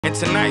And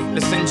tonight,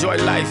 let's enjoy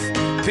life.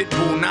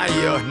 Pitbull,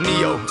 Naya,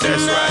 Neo,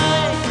 that's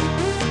right.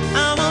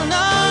 I want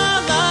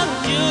all of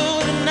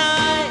you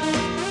tonight.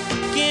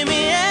 Give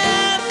me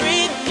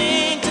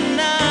everything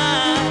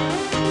tonight.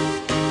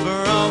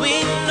 For all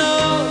we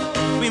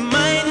know, we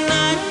might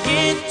not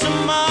get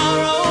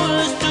tomorrow.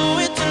 Let's do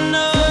it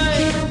tonight.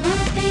 Forget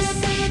what they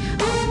say,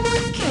 oh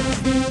what kills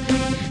them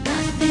pain.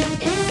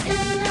 Nothing is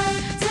enough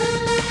to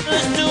love.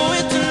 Let's do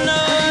it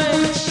tonight.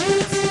 I want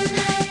you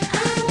tonight,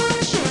 I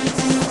want you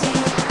to stay.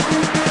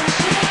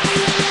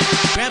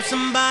 Grab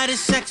somebody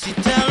sexy,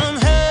 tell them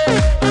hey.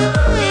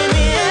 Give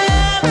me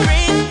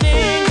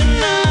everything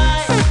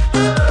tonight.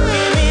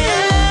 Give me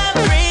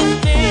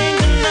everything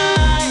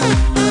tonight.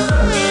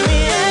 Give me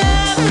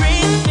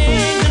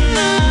everything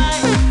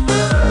tonight.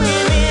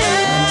 Give me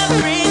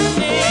everything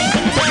tonight.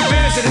 Take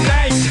advantage of the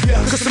night,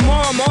 cause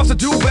tomorrow I'm off to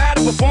do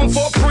battle, perform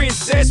for a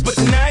princess. But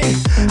tonight,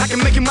 I can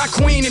make you my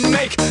queen and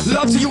make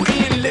love to you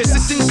endless.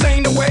 It's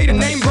insane the way the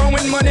name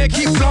growing, money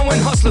keep flowing.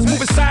 Hustlers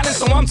moving silent,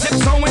 so I'm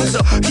tiptoeing. So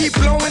keep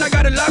blowing, I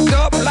got it locked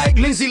up like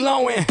Lindsay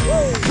Lohan.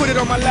 Put it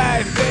on my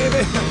life,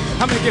 baby.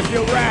 I'm gonna give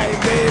you a ride,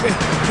 baby.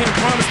 Can't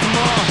promise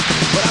tomorrow,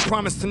 but I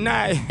promise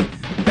tonight.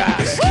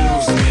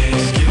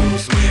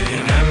 Excuse me,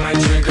 and I might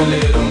drink a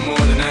little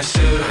more than I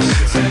should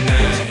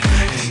tonight.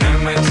 And I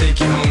might take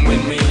you home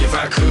with me if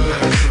I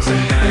could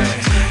tonight.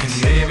 And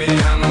maybe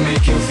I'ma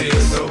make you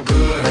feel so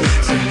good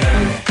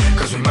tonight.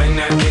 Cause we might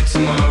not get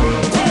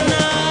tomorrow.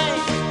 Tonight,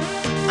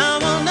 I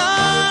want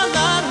all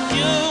of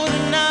you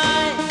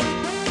tonight.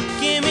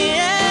 Give me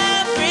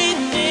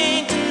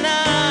everything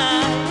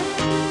tonight.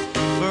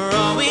 For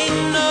all we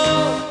know,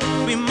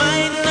 we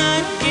might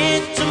not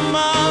get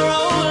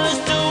tomorrow. Let's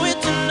do it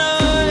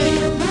tonight.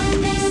 Forget what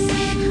they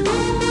say,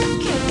 oh what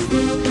kills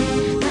them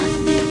pain.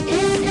 Nothing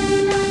is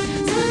enough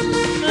to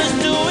love. Let's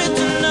do it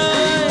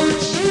tonight.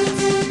 I want you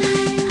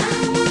tonight,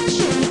 I want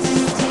you to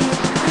stay.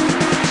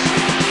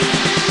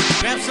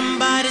 Grab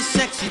somebody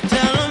sexy,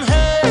 tell them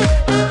hey.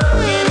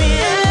 Give me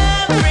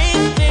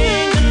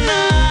everything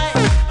tonight.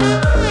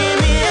 Give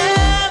me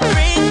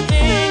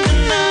everything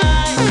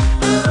tonight.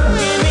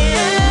 Give me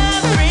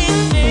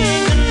everything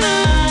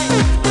tonight.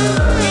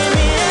 Give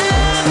me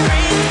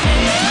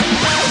everything.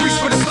 Reach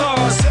for the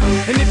stars,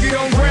 and if you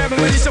don't grab them,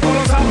 at least you fall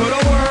on top of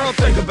the world.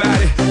 Think about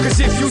it, cause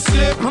if you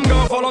slip, I'm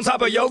gonna fall on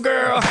top of your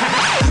girl.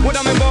 What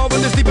I'm involved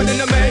with is deeper than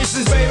the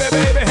Masons, baby,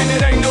 and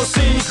it ain't no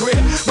secret.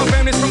 My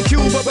family's from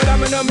Cuba, but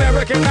I'm an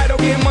American. I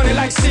don't get money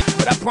like secret,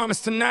 but I promise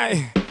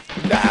tonight,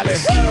 darling.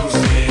 Excuse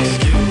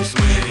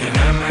me, and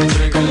I might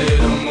drink a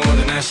little more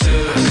than I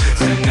should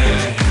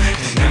tonight.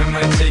 And I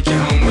might take you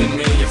home with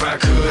me if I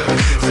could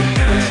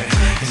tonight.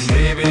 And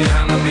maybe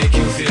I'ma make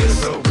you feel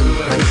so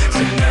good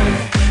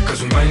tonight.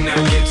 Cause we might not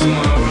get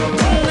tomorrow.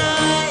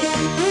 Tonight,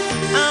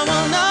 I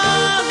want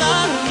all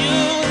of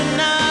you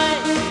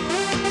tonight.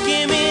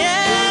 Give me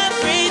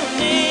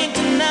everything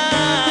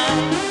tonight.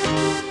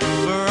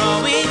 For all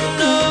we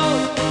know,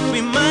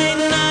 we might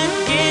not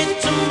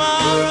get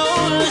tomorrow.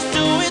 Let's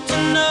do it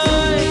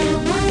tonight. Forget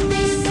what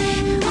they say,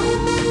 oh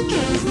what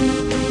kills them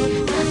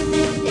pain.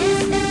 Nothing is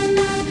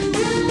enough to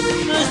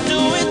love. Let's do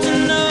it I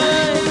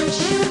tonight. want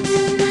you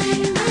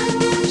tonight, I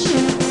want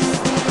you to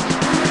stay.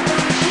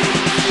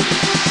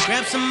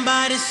 Grab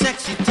somebody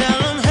sexy, tell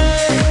them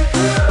hey.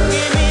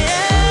 Give me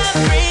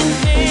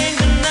everything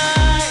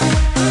tonight.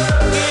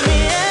 Give me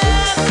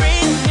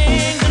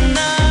everything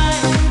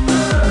tonight.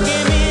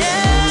 Give me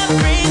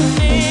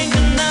everything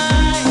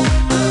tonight.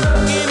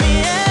 Give me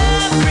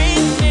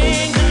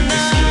everything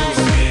tonight.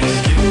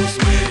 Excuse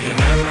me, and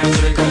I might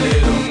drink a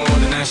little more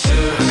than I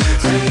should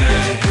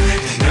tonight.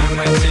 And I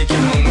might take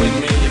you home with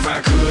me if I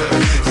could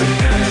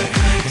tonight.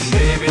 And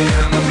maybe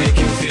I'ma make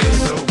you feel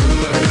so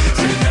good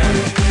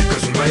tonight.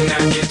 Cause we might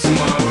not get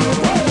tomorrow.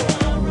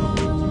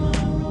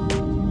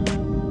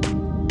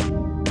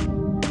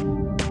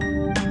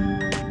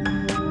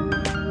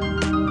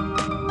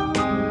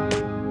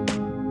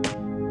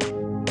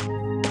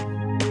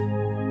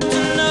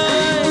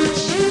 I want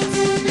you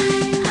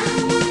tonight, I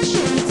want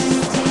you to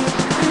stay.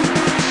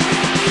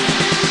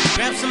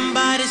 Grab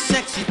somebody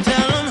sexy,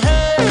 tell them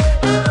hey.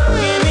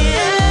 Give me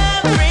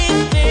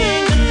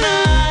everything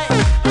tonight.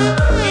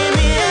 Give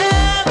me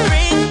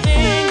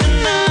everything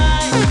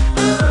tonight.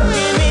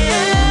 Give me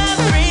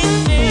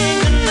everything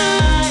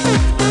tonight.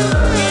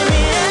 Give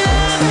me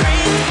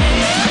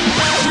everything.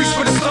 Reach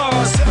for the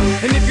stars,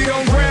 and if you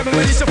don't grab them, at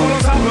least you fall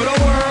on top of the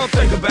world.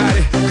 Think about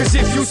it, cause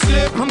if you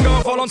slip, I'm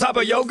gonna fall on top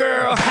of your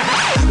girl.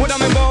 What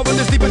I'm involved with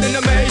is deeper than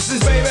the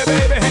Masons, baby,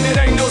 and it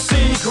ain't no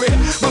secret.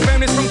 My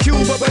family's from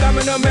Cuba, but I'm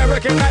an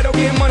American. I don't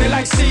get money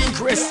like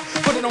secrets.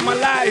 Put it on my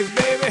life,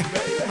 baby.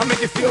 I'll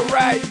make it feel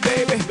right,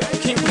 baby.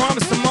 Can't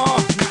promise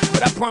tomorrow,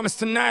 but I promise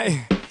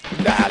tonight,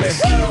 darling.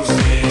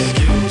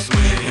 Excuse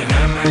me, and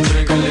I might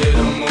drink a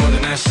little more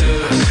than I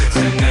should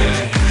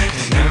tonight.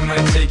 And I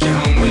might take you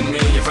home with me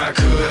if I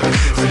could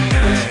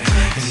tonight.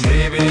 And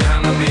maybe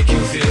I'ma make you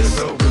feel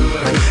so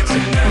good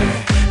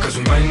tonight. Cause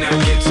we might not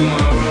get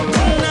tomorrow.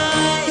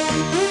 Tonight,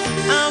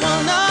 I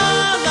want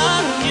all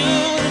of you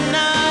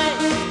tonight.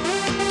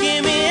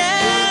 Give me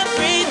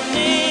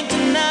everything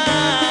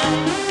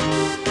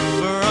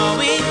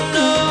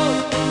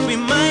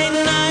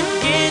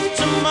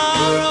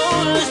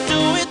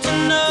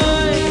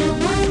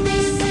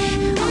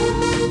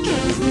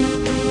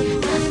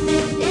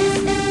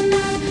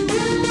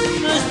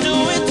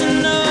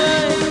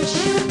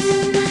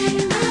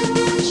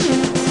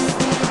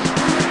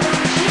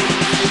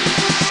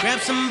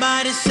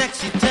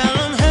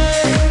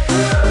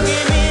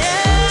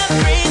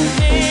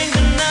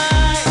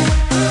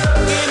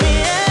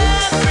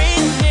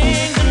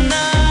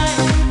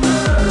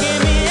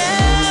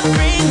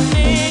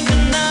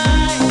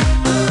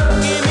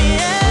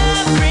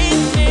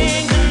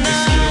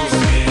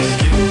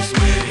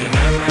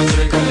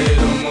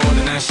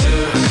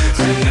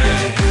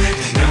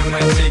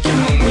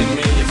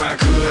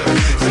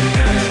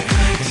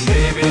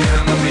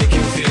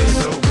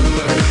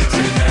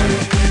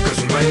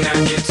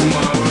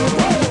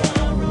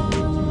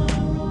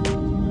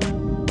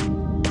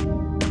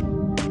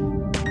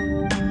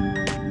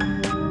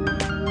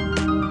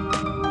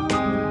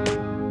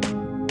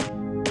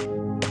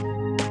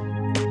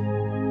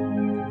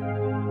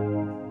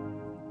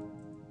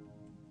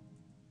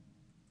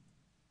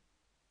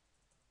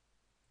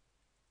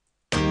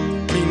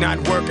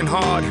not working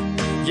hard.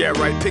 Yeah,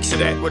 right, picture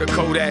that with a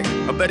Kodak.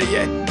 Or better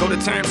yet, go to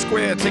Times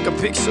Square, take a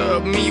picture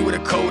of me with a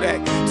Kodak.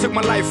 Took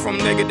my life from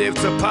negative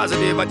to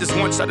positive, I just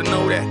want y'all to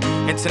know that.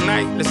 And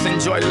tonight, let's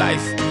enjoy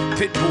life.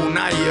 Pitbull,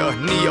 Naya,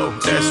 Neo,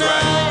 that's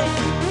right.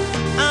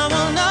 I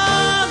want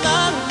all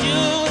of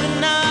you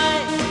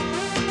tonight.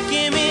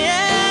 Give me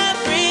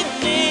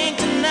everything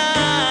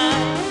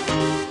tonight.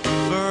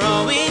 For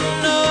all we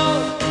know,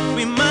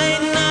 we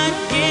might not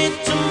get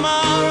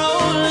tomorrow.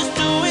 Let's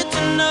do it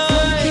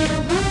tonight. Forget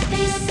what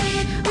they say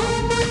or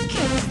what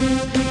games they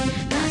play.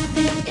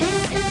 Nothing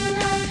is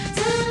enough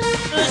to let.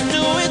 Let's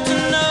do it I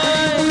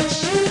tonight. want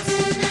you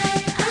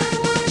tonight. I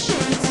want you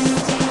to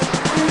stay.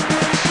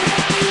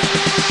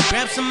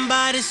 Grab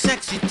somebody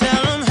sexy, tell